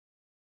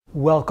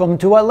Welcome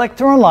to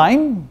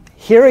ilectureonline.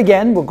 Here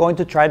again, we're going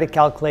to try to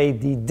calculate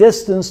the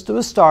distance to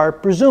a star,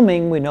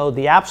 presuming we know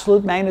the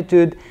absolute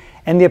magnitude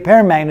and the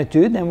apparent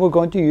magnitude, and we're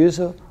going to use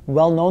a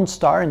well-known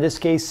star, in this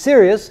case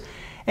Sirius.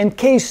 And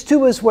case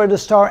 2 is where the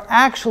star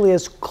actually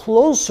is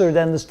closer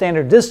than the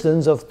standard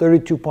distance of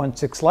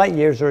 32.6 light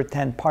years or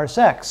 10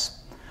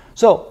 parsecs.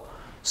 So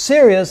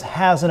Sirius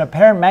has an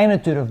apparent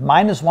magnitude of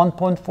minus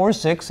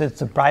 1.46.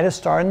 It's the brightest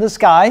star in the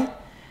sky.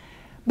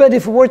 But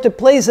if we were to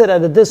place it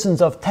at a distance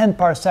of 10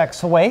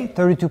 parsecs away,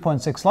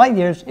 32.6 light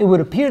years, it would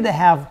appear to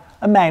have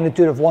a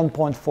magnitude of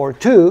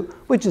 1.42,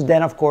 which is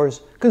then, of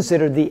course,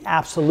 considered the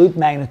absolute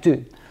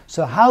magnitude.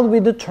 So how do we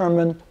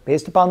determine,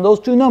 based upon those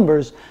two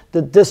numbers,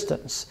 the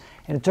distance?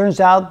 And it turns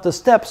out the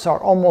steps are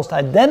almost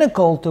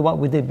identical to what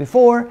we did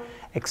before,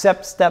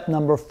 except step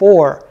number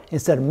 4.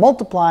 Instead of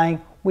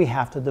multiplying, we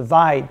have to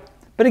divide.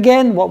 But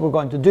again, what we're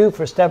going to do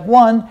for step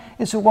 1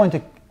 is we're going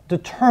to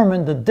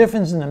determine the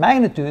difference in the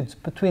magnitudes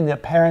between the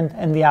apparent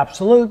and the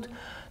absolute.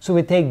 So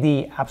we take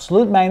the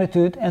absolute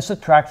magnitude and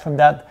subtract from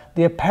that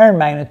the apparent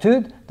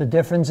magnitude. The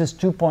difference is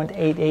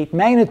 2.88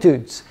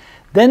 magnitudes.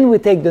 Then we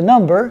take the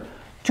number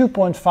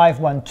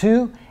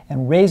 2.512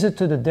 and raise it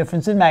to the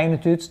difference in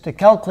magnitudes to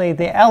calculate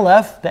the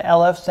LF. The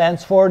LF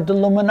stands for the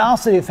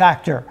luminosity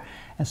factor.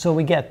 And so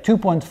we get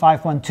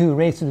 2.512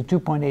 raised to the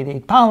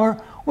 2.88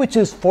 power, which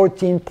is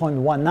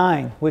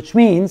 14.19, which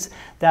means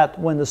that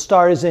when the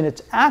star is in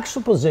its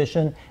actual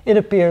position, it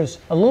appears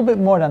a little bit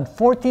more than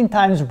 14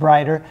 times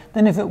brighter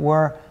than if it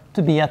were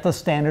to be at the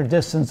standard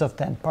distance of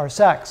 10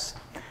 parsecs.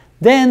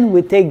 Then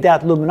we take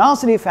that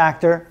luminosity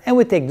factor and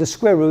we take the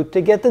square root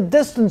to get the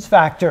distance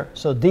factor.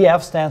 So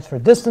DF stands for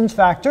distance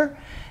factor.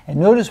 And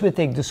notice we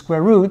take the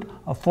square root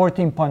of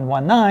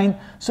 14.19,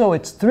 so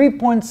it's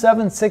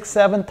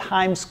 3.767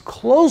 times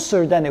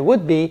closer than it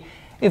would be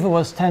if it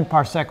was 10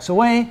 parsecs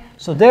away.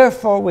 So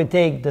therefore we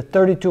take the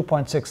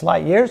 32.6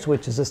 light years,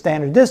 which is the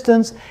standard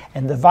distance,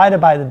 and divide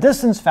it by the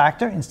distance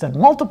factor, instead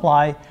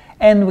multiply,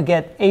 and we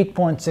get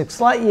 8.6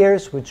 light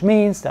years, which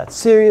means that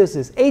Sirius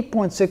is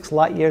 8.6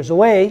 light years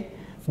away,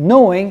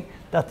 knowing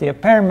that the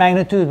apparent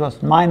magnitude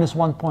was minus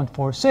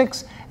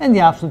 1.46 and the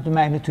absolute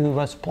magnitude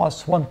was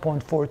plus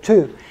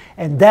 1.42.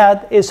 And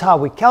that is how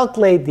we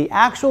calculate the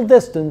actual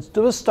distance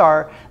to a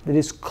star that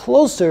is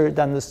closer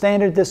than the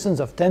standard distance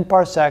of 10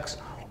 parsecs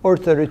or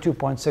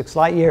 32.6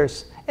 light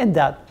years. And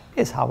that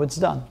is how it's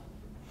done.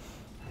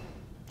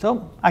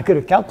 So I could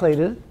have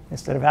calculated it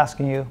instead of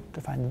asking you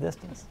to find the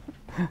distance.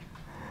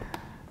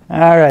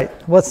 All right,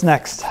 what's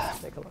next?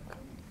 Take a look.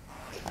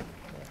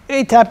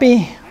 Hey,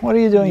 Tappy, what are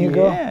you doing? You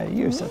go. Yeah,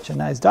 you're such a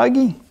nice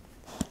doggy.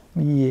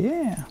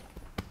 Yeah.